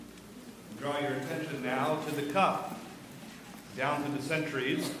Draw your attention now to the cup. Down through the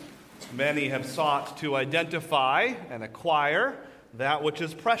centuries, many have sought to identify and acquire that which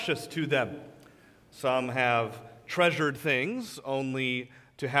is precious to them. Some have treasured things only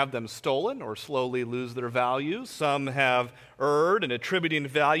to have them stolen or slowly lose their value. Some have erred in attributing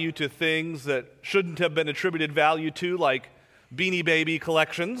value to things that shouldn't have been attributed value to, like Beanie Baby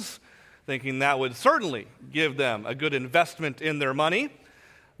collections, thinking that would certainly give them a good investment in their money.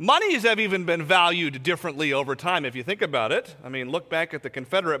 Monies have even been valued differently over time, if you think about it. I mean, look back at the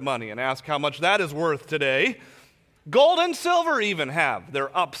Confederate money and ask how much that is worth today. Gold and silver even have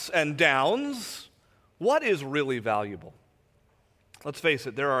their ups and downs. What is really valuable? Let's face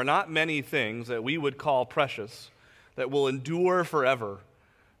it, there are not many things that we would call precious that will endure forever,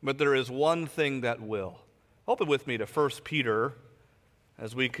 but there is one thing that will. Open with me to 1 Peter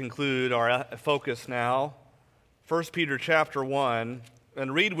as we conclude our focus now. 1 Peter chapter 1.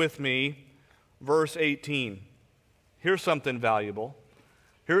 And read with me verse 18. Here's something valuable.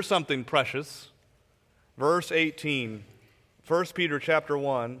 Here's something precious. Verse 18, 1 Peter chapter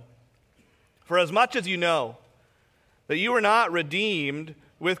 1. For as much as you know that you were not redeemed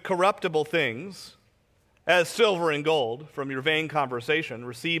with corruptible things, as silver and gold from your vain conversation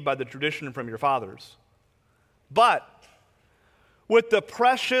received by the tradition from your fathers, but with the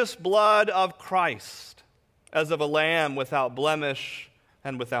precious blood of Christ, as of a lamb without blemish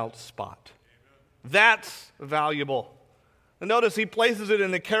and without spot. That's valuable. And notice he places it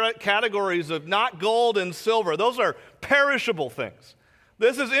in the categories of not gold and silver. Those are perishable things.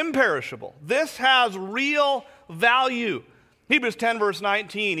 This is imperishable. This has real value. Hebrews 10 verse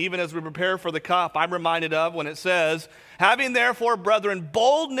 19, even as we prepare for the cup, I'm reminded of when it says, having therefore, brethren,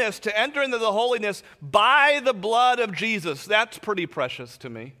 boldness to enter into the holiness by the blood of Jesus. That's pretty precious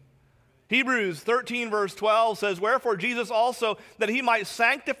to me. Hebrews 13 verse 12 says, wherefore Jesus also, that he might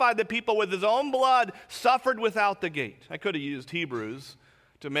sanctify the people with his own blood, suffered without the gate. I could have used Hebrews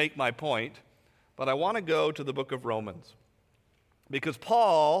to make my point, but I want to go to the book of Romans. Because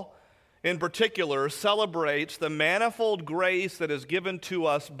Paul, in particular, celebrates the manifold grace that is given to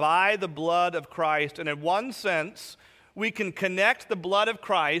us by the blood of Christ. And in one sense, we can connect the blood of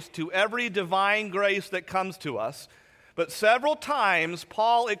Christ to every divine grace that comes to us. But several times,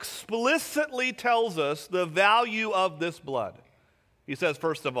 Paul explicitly tells us the value of this blood. He says,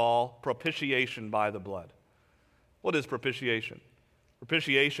 first of all, propitiation by the blood. What is propitiation?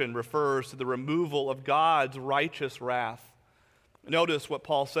 Propitiation refers to the removal of God's righteous wrath. Notice what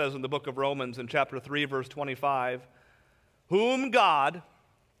Paul says in the book of Romans in chapter 3, verse 25. Whom God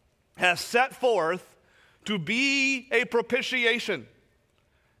has set forth to be a propitiation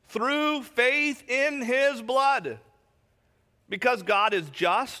through faith in his blood. Because God is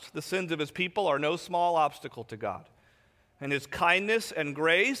just, the sins of his people are no small obstacle to God. In his kindness and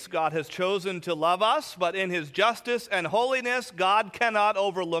grace, God has chosen to love us, but in his justice and holiness, God cannot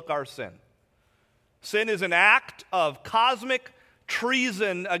overlook our sin. Sin is an act of cosmic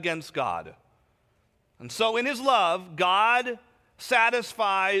treason against God. And so in his love, God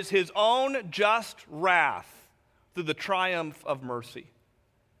satisfies his own just wrath through the triumph of mercy.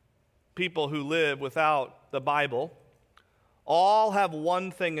 People who live without the Bible all have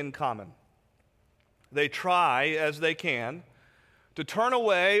one thing in common. They try, as they can, to turn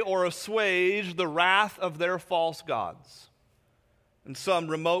away or assuage the wrath of their false gods. In some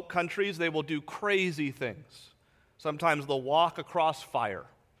remote countries, they will do crazy things. Sometimes they'll walk across fire.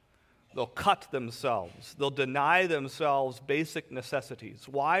 They'll cut themselves. They'll deny themselves basic necessities.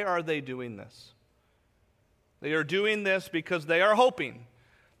 Why are they doing this? They are doing this because they are hoping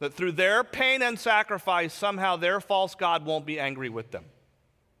that through their pain and sacrifice, somehow their false god won't be angry with them.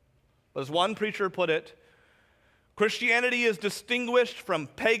 As one preacher put it, Christianity is distinguished from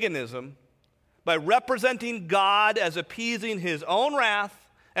paganism by representing God as appeasing his own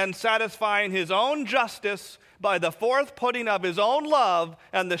wrath and satisfying his own justice by the forth putting of his own love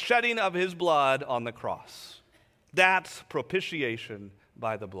and the shedding of his blood on the cross. That's propitiation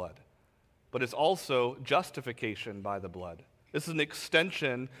by the blood. But it's also justification by the blood. This is an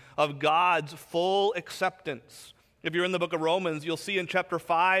extension of God's full acceptance. If you're in the book of Romans, you'll see in chapter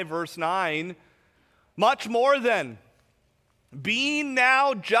 5, verse 9, much more than being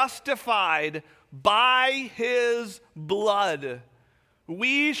now justified by his blood,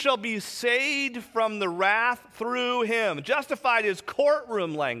 we shall be saved from the wrath through him. Justified is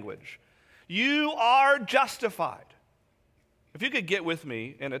courtroom language. You are justified. If you could get with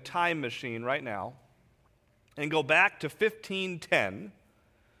me in a time machine right now, and go back to 1510,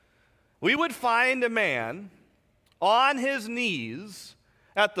 we would find a man on his knees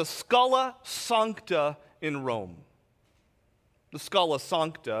at the Scala Sancta in Rome. The Scala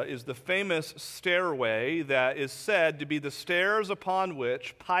Sancta is the famous stairway that is said to be the stairs upon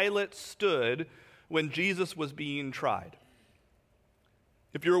which Pilate stood when Jesus was being tried.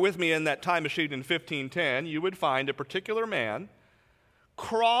 If you were with me in that time machine in 1510, you would find a particular man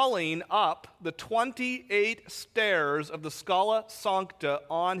crawling up the 28 stairs of the Scala Sancta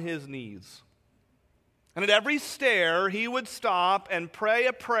on his knees. And at every stair, he would stop and pray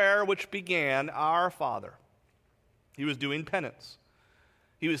a prayer which began, Our Father. He was doing penance.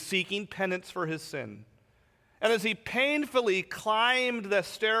 He was seeking penance for his sin. And as he painfully climbed the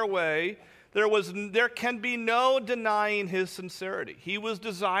stairway, there can be no denying his sincerity. He was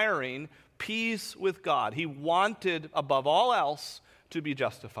desiring peace with God. He wanted, above all else, to be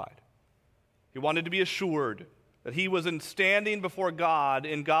justified. He wanted to be assured that he was standing before God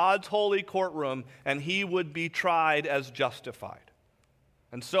in God's holy courtroom, and he would be tried as justified.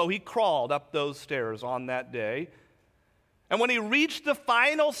 And so he crawled up those stairs on that day. And when he reached the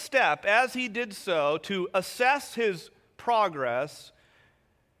final step, as he did so, to assess his progress,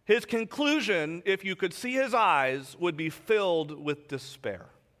 his conclusion, if you could see his eyes, would be filled with despair.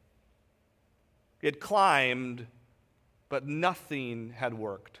 He had climbed, but nothing had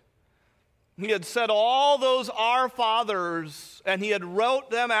worked. He had said all those Our Fathers, and he had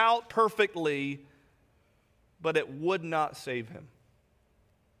wrote them out perfectly, but it would not save him.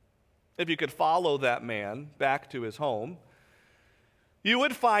 If you could follow that man back to his home, you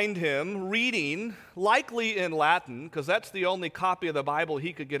would find him reading, likely in Latin, because that's the only copy of the Bible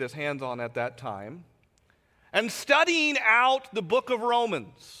he could get his hands on at that time, and studying out the book of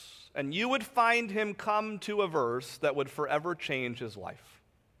Romans. And you would find him come to a verse that would forever change his life.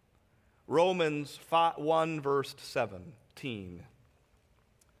 Romans 1, verse 17.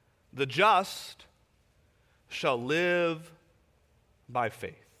 The just shall live by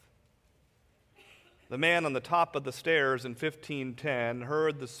faith. The man on the top of the stairs in 1510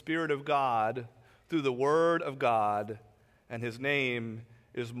 heard the Spirit of God through the Word of God, and his name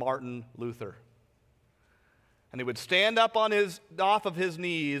is Martin Luther. And he would stand up off of his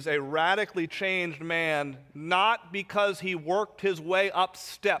knees, a radically changed man, not because he worked his way up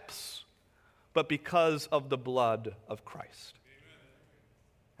steps, but because of the blood of Christ.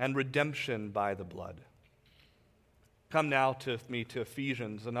 And redemption by the blood. Come now to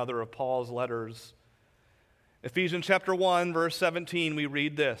Ephesians, another of Paul's letters. Ephesians chapter 1, verse 17, we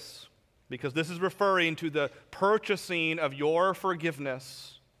read this, because this is referring to the purchasing of your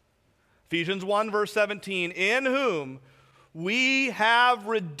forgiveness. Ephesians 1, verse 17, in whom we have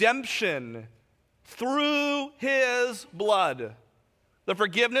redemption through his blood, the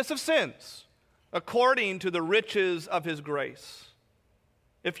forgiveness of sins, according to the riches of his grace.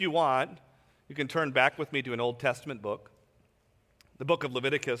 If you want, you can turn back with me to an Old Testament book, the book of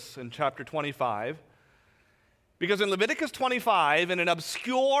Leviticus in chapter 25. Because in Leviticus 25, in an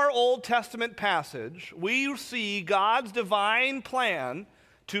obscure Old Testament passage, we see God's divine plan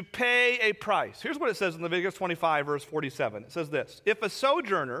to pay a price. Here's what it says in Leviticus 25, verse 47. It says this, if a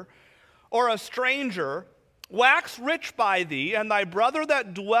sojourner or a stranger wax rich by thee, and thy brother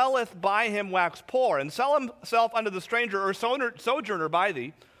that dwelleth by him wax poor, and sell himself unto the stranger or sojourner by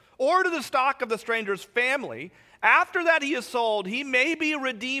thee, or to the stock of the stranger's family, after that he is sold, he may be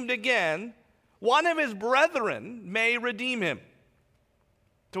redeemed again. One of his brethren may redeem him.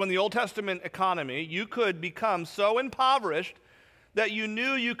 So in the Old Testament economy, you could become so impoverished that you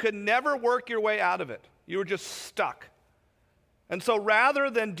knew you could never work your way out of it. You were just stuck. And so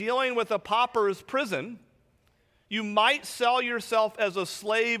rather than dealing with a pauper's prison, you might sell yourself as a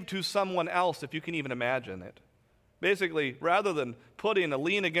slave to someone else, if you can even imagine it. Basically, rather than putting a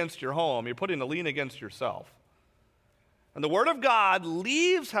lien against your home, you're putting a lien against yourself. And the Word of God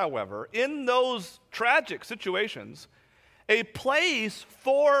leaves, however, in those tragic situations, a place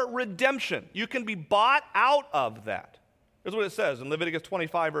for redemption. You can be bought out of that. Here's what it says in Leviticus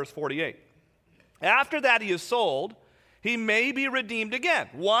 25, verse 48. After that he is sold, he may be redeemed again.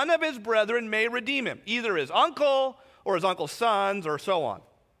 One of his brethren may redeem him, either his uncle or his uncle's sons or so on.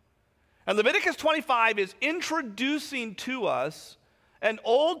 And Leviticus 25 is introducing to us an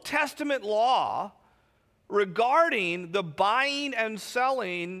Old Testament law regarding the buying and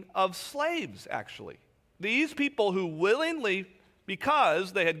selling of slaves, actually. These people who willingly,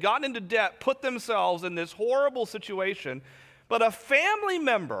 because they had gotten into debt, put themselves in this horrible situation, but a family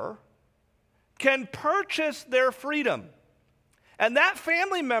member can purchase their freedom. And that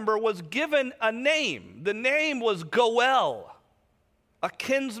family member was given a name. The name was Goel, a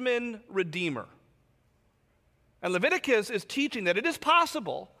kinsman redeemer. And Leviticus is teaching that it is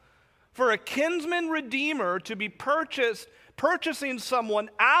possible for a kinsman redeemer to be purchasing someone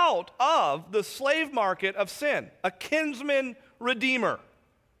out of the slave market of sin. A kinsman redeemer.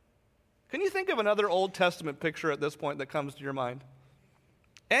 Can you think of another Old Testament picture at this point that comes to your mind?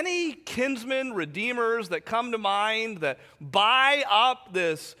 Any kinsmen, redeemers that come to mind that buy up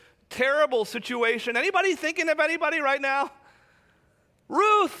this terrible situation? Anybody thinking of anybody right now?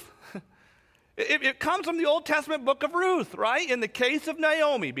 Ruth. It comes from the Old Testament book of Ruth, right? In the case of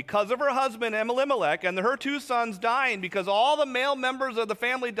Naomi, because of her husband Elimelech and her 2 sons dying, because all the male members of the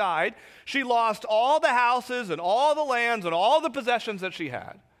family died, she lost all the houses and all the lands and all the possessions that she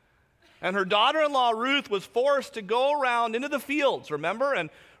had. And her daughter-in-law Ruth was forced to go around into the fields, remember? And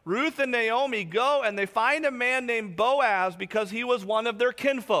Ruth and Naomi go and they find a man named Boaz because he was one of their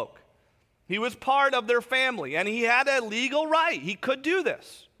kinfolk. He was part of their family, and he had a legal right. He could do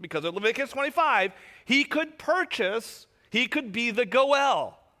this. Because of Leviticus 25, he could be the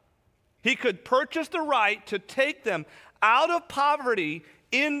Goel. He could purchase the right to take them out of poverty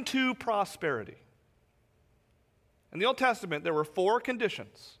into prosperity. In the Old Testament, there were 4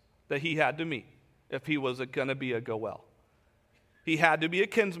 conditions that he had to meet if he was going to be a Goel. He had to be a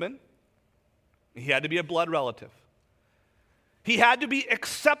kinsman. He had to be a blood relative. He had to be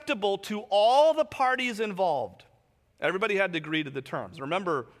acceptable to all the parties involved. Everybody had to agree to the terms.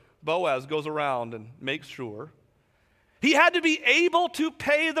 Remember, Boaz goes around and makes sure. He had to be able to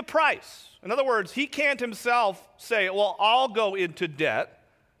pay the price. In other words, he can't himself say, well, I'll go into debt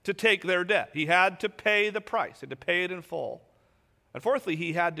to take their debt. He had to pay the price. He had to pay it in full. And fourthly,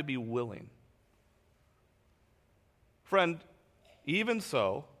 he had to be willing. Friend, even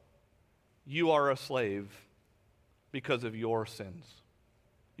so, you are a slave because of your sins.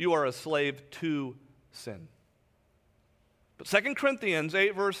 You are a slave to sin. But 2 Corinthians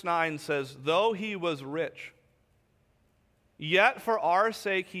 8 verse 9 says, though he was rich, yet for our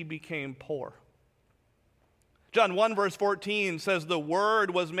sake he became poor. John 1 verse 14 says, the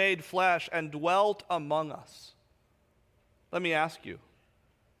Word was made flesh and dwelt among us. Let me ask you,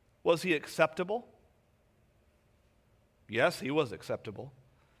 was he acceptable? Yes, he was acceptable.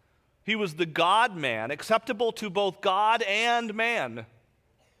 He was the God-man, acceptable to both God and man.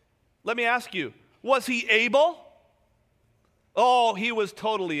 Let me ask you, was he able? Oh, he was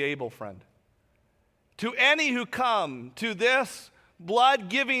totally able, friend. To any who come to this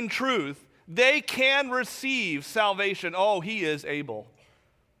blood-giving truth, they can receive salvation. Oh, he is able.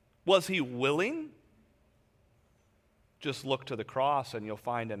 Was he willing? Just look to the cross and you'll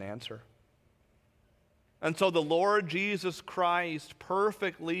find an answer. And so the Lord Jesus Christ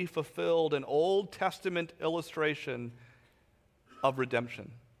perfectly fulfilled an Old Testament illustration of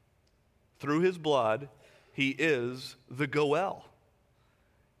redemption. Through his blood, he is the Goel.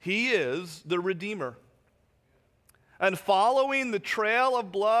 He is the Redeemer. And following the trail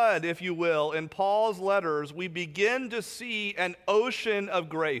of blood, if you will, in Paul's letters, we begin to see an ocean of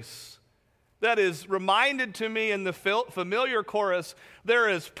grace. That is reminded to me in the familiar chorus, there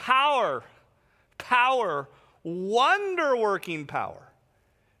is power, wonder-working power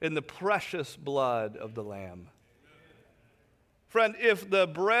in the precious blood of the Lamb. Friend, if the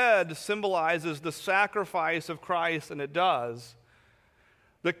bread symbolizes the sacrifice of Christ, and it does,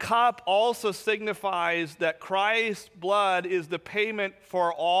 the cup also signifies that Christ's blood is the payment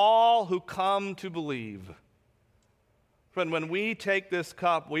for all who come to believe. Friend, when we take this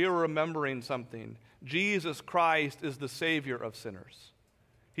cup, we are remembering something. Jesus Christ is the Savior of sinners.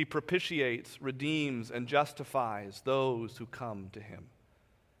 He propitiates, redeems, and justifies those who come to him.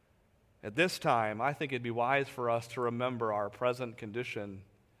 At this time, I think it'd be wise for us to remember our present condition.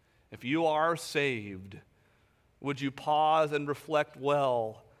 If you are saved, would you pause and reflect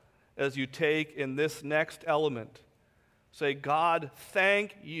well as you take in this next element? Say, God,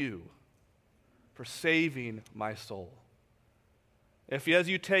 thank you for saving my soul. If as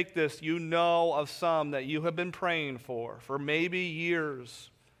you take this, you know of some that you have been praying for maybe years,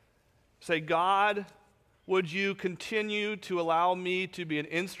 say, God, would you continue to allow me to be an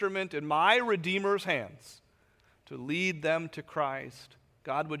instrument in my Redeemer's hands to lead them to Christ?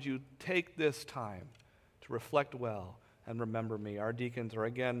 God, would you take this time to reflect well and remember me? Our deacons are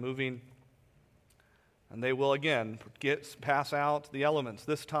again moving, and they will again pass out the elements,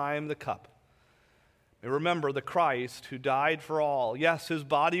 this time the cup. And remember the Christ who died for all. Yes, his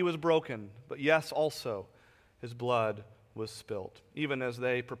body was broken, but yes, also his blood was spilt. Even as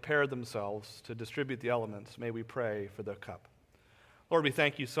they prepared themselves to distribute the elements, may we pray for the cup. Lord, we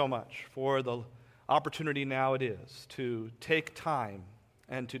thank you so much for the opportunity now it is to take time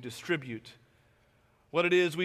and to distribute what it is we